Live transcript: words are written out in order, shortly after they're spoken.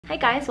Hi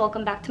guys,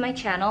 welcome back to my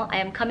channel. I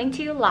am coming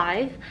to you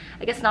live,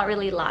 I guess not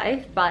really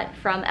live, but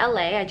from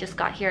LA. I just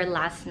got here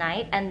last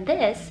night and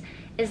this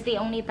is the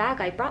only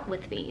bag I brought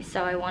with me.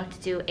 So I wanted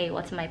to do a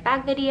what's in my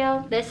bag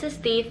video. This is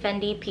the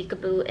Fendi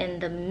Peekaboo in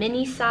the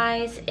mini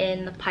size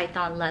in the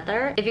python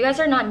leather. If you guys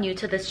are not new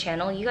to this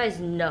channel, you guys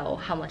know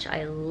how much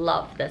I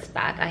love this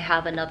bag. I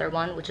have another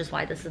one, which is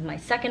why this is my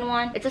second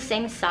one. It's the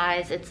same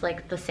size, it's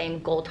like the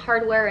same gold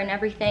hardware and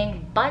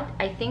everything, but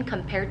I think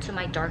compared to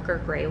my darker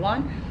gray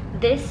one,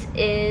 this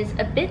is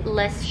a bit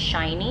less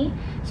shiny,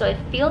 so it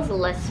feels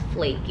less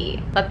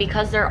flaky. But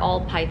because they're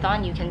all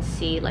python, you can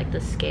see like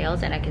the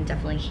scales and I can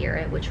definitely hear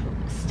it, which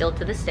still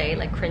to this day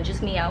like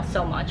cringes me out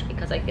so much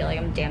because I feel like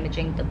I'm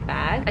damaging the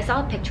bag. I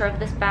saw a picture of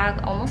this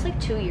bag almost like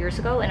 2 years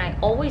ago and I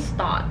always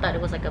thought that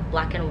it was like a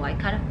black and white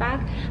kind of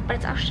bag, but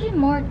it's actually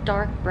more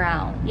dark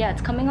brown. Yeah,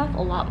 it's coming off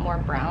a lot more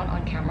brown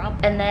on camera.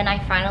 And then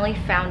I finally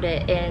found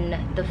it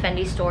in the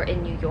Fendi store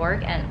in New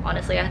York and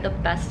honestly I had the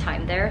best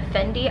time there.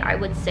 Fendi, I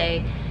would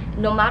say,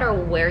 no matter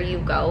where you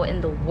go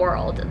in the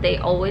world, they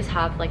always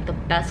have like the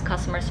best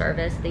customer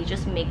service. They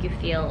just make you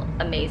feel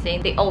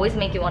amazing. They always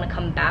make you want to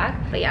come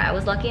back. But yeah, I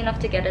was lucky enough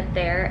to get it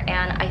there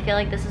and I feel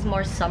like this is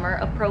more summer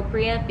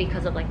appropriate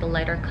because of like the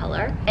lighter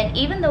color. And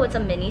even though it's a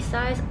mini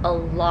size, a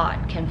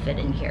lot can fit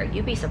in here.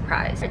 You'd be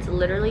surprised. It's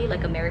literally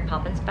like a Mary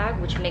Poppins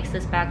bag, which makes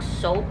this bag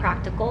so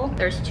practical.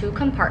 There's 2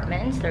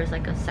 compartments. There's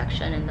like a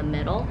section in the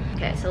middle.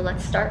 Okay, so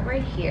let's start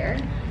right here.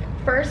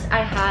 First,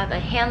 I have a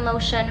hand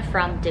lotion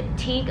from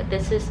Diptyque.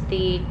 This is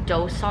the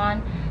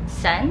Dosan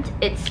scent.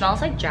 It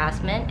smells like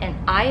jasmine and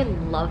I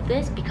love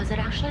this because it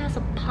actually has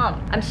a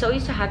pump. I'm so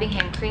used to having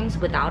hand creams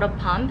without a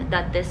pump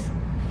that this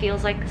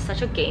feels like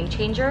such a game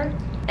changer.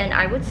 And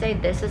I would say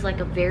this is like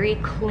a very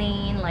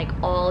clean, like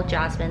all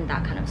jasmine,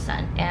 that kind of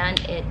scent.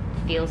 And it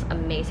feels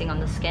amazing on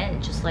the skin.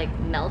 It just like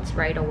melts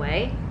right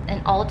away.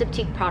 And all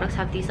Diptyque products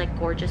have these like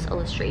gorgeous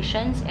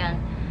illustrations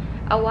and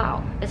oh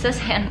wow, it says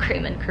hand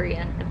cream in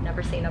Korean. I've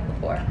never seen it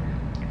before.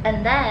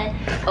 And then,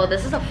 oh,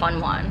 this is a fun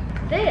one.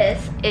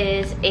 This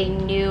is a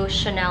new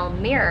Chanel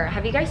mirror.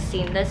 Have you guys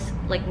seen this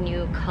like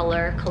new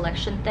color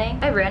collection thing?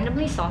 I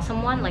randomly saw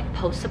someone like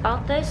post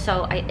about this,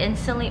 so I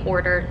instantly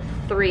ordered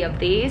 3 of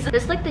these.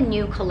 This is like the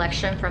new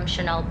collection from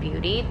Chanel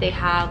Beauty. They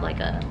have like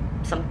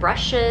some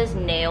brushes,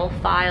 nail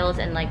files,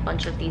 and like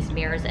bunch of these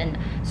mirrors in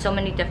so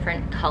many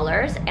different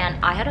colors,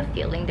 and I had a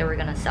feeling they were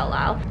gonna sell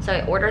out. So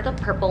I ordered the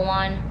purple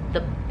one,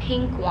 the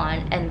pink one,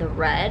 and the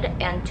red,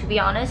 and to be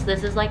honest,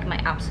 this is like my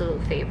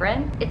absolute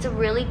favorite. It's a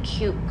really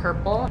cute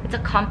purple. It's a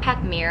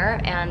compact mirror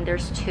and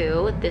there's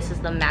 2. This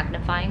is the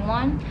magnifying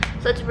one,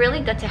 so it's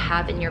really good to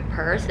have in your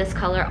purse. This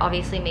color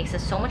obviously makes it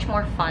so much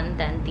more fun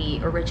than the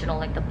original,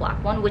 like the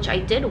black one, which I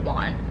did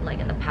want like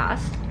in the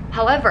past.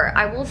 However,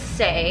 I will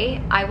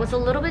say I was a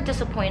little bit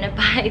disappointed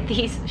by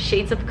these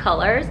shades of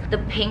colors. The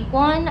pink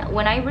one,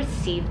 when I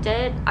received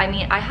it, I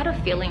mean, I had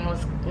a feeling it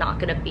was not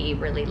gonna be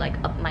really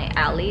like up my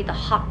alley. The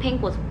hot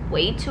pink was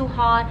way too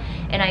hot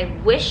and I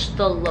wish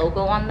the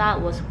logo on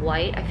that was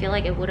white. I feel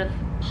like it would have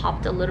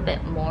popped a little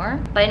bit more.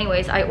 But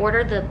anyways, I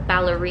ordered the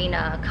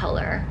ballerina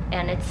color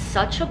and it's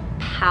such a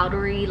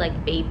powdery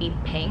like baby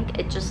pink.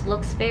 It just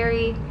looks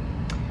very,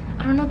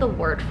 I don't know the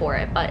word for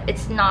it, but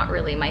it's not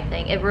really my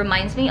thing. It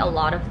reminds me a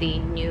lot of the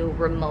new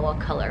Rimowa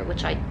color,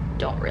 which I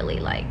don't really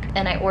like.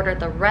 And I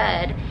ordered the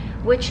red,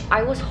 which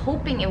I was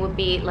hoping it would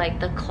be like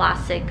the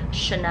classic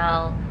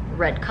Chanel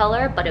red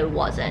color, but it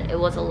wasn't. It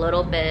was a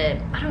little bit,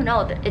 I don't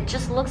know, it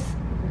just looks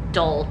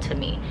dull to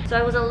me. So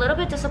I was a little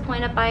bit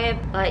disappointed by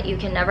it, but you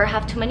can never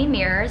have too many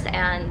mirrors,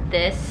 and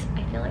this,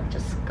 I feel like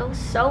just goes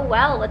so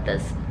well with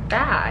this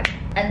bag.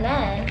 And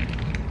then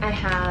I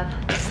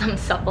have some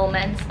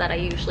supplements that I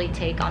usually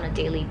take on a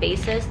daily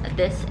basis.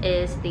 This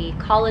is the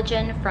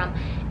collagen from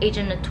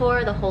Agent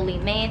Nature, the Holy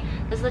Mane.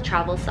 This is the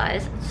travel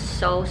size. It's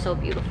so, so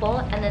beautiful.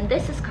 And then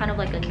this is kind of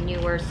like a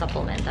newer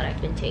supplement that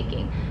I've been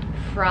taking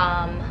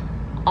from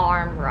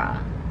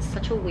Armra. It's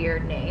such a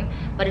weird name,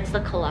 but it's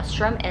the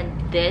colostrum,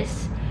 and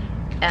this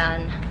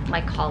and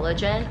my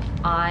collagen,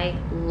 I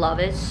love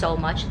it so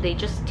much. They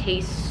just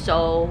taste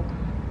so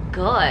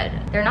good.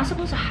 They're not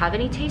supposed to have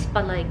any taste,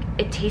 but like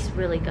it tastes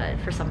really good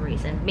for some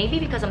reason. Maybe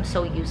because I'm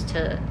so used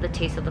to the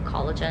taste of the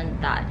collagen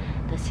that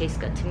this tastes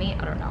good to me.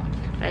 I don't know,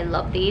 but I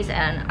love these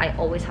and I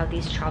always have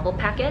these travel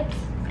packets.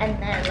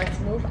 And then let's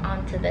move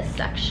on to this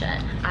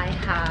section. I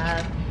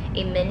have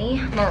a mini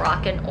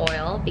Moroccan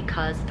oil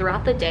because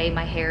throughout the day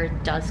my hair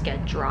does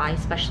get dry,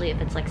 especially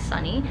if it's like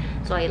sunny,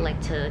 so I like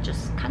to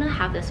just kind of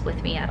have this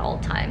with me at all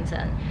times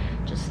and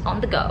just on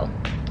the go.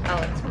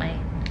 Oh, it's my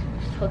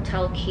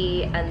hotel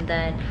key. And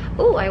then,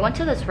 oh, I went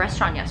to this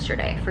restaurant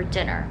yesterday for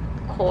dinner.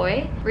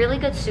 Koi, really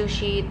good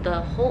sushi.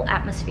 The whole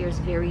atmosphere is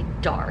very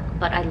dark,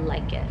 but I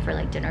like it for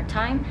like dinner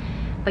time.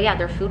 But yeah,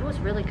 their food was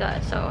really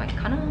good, so I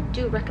kind of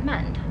do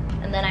recommend.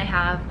 And then I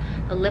have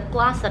the lip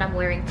gloss that I'm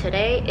wearing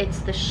today. It's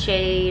the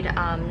shade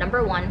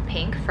number 1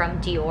 pink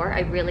from Dior.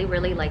 I really,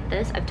 really like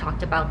this. I've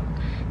talked about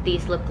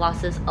these lip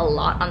glosses a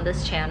lot on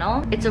this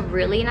channel. It's a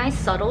really nice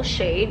subtle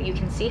shade. You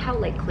can see how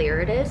like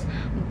clear it is,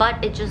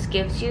 but it just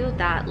gives you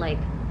that like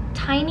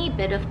tiny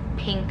bit of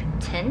pink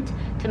tint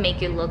to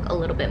make you look a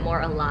little bit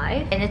more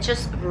alive, and it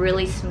just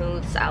really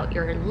smooths out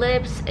your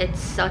lips. It's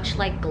such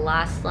like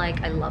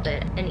glass-like. I love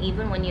it. And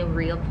even when you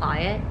reapply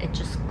it, it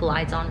just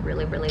glides on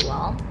really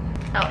well.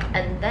 Oh,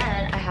 and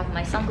then I have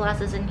my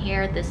sunglasses in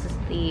here. This is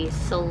the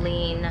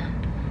Celine,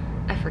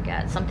 I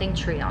forget, something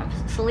Triumph.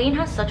 Celine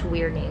has such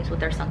weird names with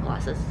their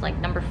sunglasses. It's like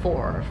number 4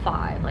 or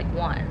 5, like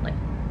 1, like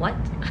what?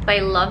 But I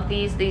love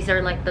these. These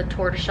are like the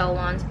tortoiseshell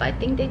ones, but I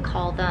think they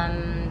call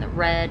them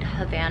Red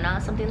Havana,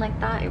 something like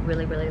that. I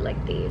really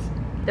like these.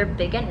 They're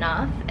big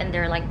enough and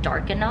they're like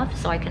dark enough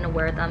so I can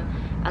wear them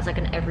as like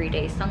an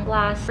everyday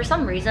sunglass. For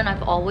some reason,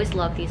 I've always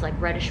loved these like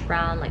reddish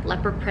brown, like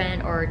leopard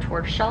print or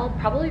tortoiseshell,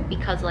 probably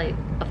because like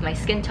of my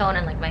skin tone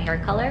and like my hair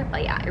color.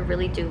 But yeah, I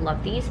really do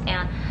love these,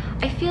 and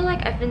I feel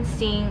like I've been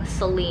seeing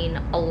Celine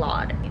a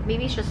lot.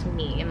 Maybe it's just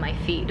me in my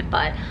feed,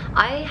 but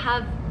I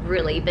have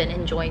really been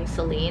enjoying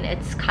Celine.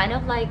 It's kind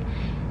of like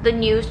the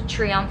new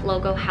Triumph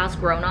logo has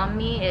grown on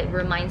me. It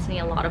reminds me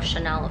a lot of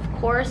Chanel, of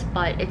course,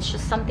 but it's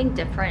just something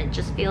different. It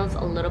just feels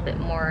a little bit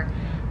more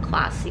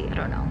classy. I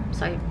don't know.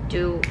 So I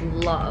do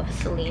love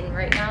Celine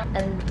right now.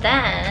 And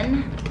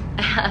then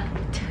I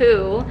have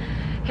 2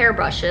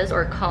 hairbrushes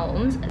or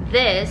combs.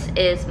 This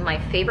is my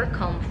favorite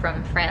comb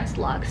from France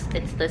Luxe.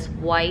 It's this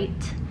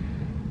white,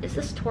 is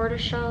this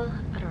tortoiseshell?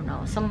 I don't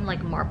know, some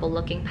like marble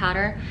looking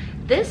pattern.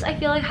 This I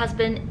feel like has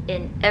been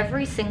in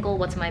every single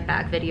what's in my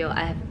bag video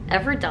I have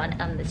ever done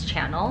on this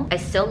channel. I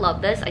still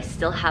love this. I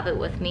still have it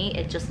with me.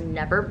 It just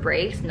never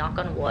breaks, knock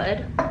on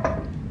wood.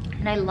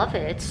 And I love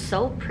it. It's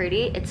so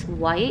pretty. It's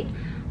white,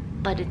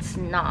 but it's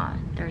not.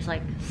 There's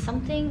like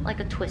something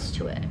like a twist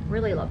to it.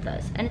 Really love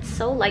this. And it's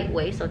so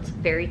lightweight, so it's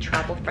very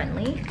travel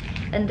friendly.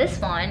 And this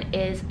one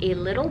is a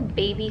little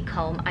baby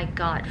comb I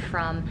got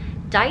from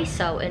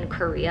Daiso in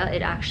Korea.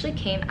 It actually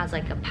came as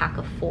like a pack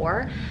of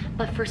 4,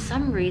 but for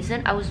some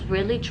reason I was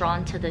really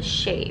drawn to the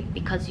shape,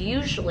 because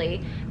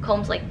usually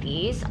combs like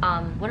these,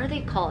 what are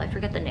they called? I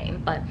forget the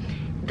name, but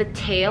the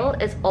tail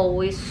is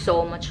always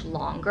so much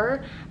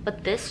longer,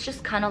 but this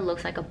just kind of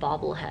looks like a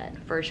bobblehead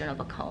version of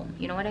a comb.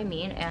 You know what I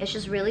mean? And it's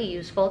just really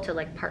useful to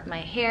like part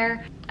my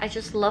hair. I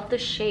just love the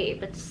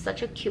shape. It's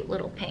such a cute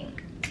little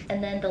pink.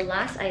 And then the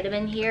last item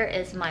in here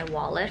is my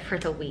wallet for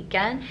the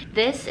weekend.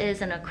 This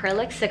is an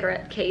acrylic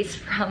cigarette case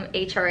from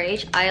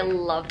HRH. I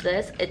love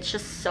this. It's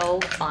just so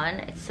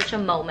fun. It's such a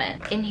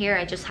moment. In here,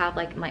 I just have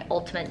like my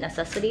ultimate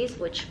necessities,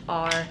 which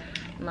are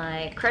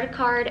my credit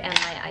card and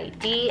my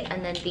ID,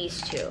 and then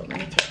these 2. Let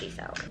me take these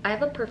out. I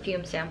have a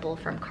perfume sample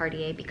from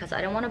Cartier because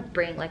I don't want to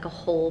bring like a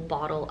whole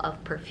bottle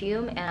of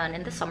perfume, and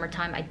in the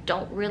summertime I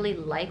don't really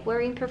like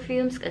wearing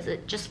perfumes because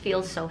it just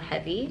feels so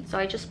heavy. So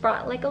I just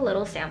brought like a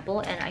little sample,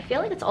 and I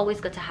feel like it's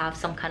always good to have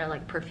some kind of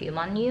like perfume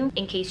on you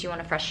in case you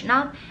want to freshen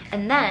up.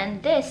 And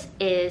then this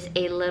is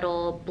a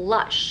little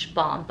blush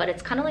balm, but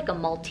it's kind of like a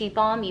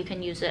multi-balm. You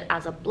can use it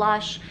as a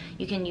blush,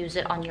 you can use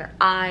it on your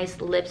eyes,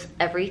 lips,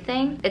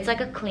 everything. It's like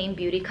a clean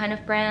beauty kind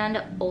of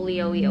brand,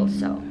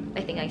 Olioioso.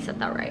 I think I said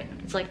that right.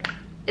 It's like,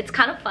 it's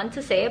kind of fun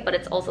to say it, but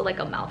it's also like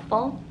a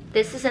mouthful.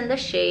 This is in the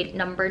shade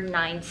number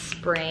 9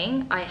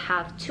 Spring. I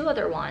have 2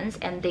 other ones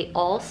and they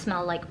all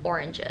smell like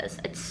oranges.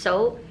 It's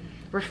so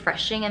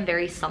refreshing and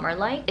very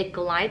summer-like. It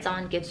glides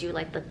on, gives you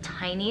like the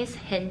tiniest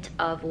hint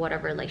of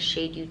whatever like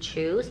shade you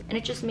choose, and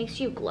it just makes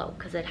you glow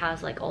because it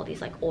has like all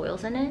these like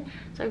oils in it.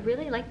 So I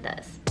really like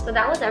this. So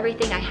that was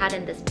everything I had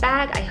in this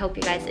bag. I hope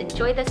you guys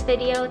enjoyed this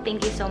video.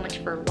 Thank you so much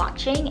for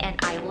watching, and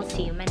I will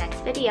see you in my next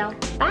video.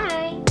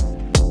 Bye!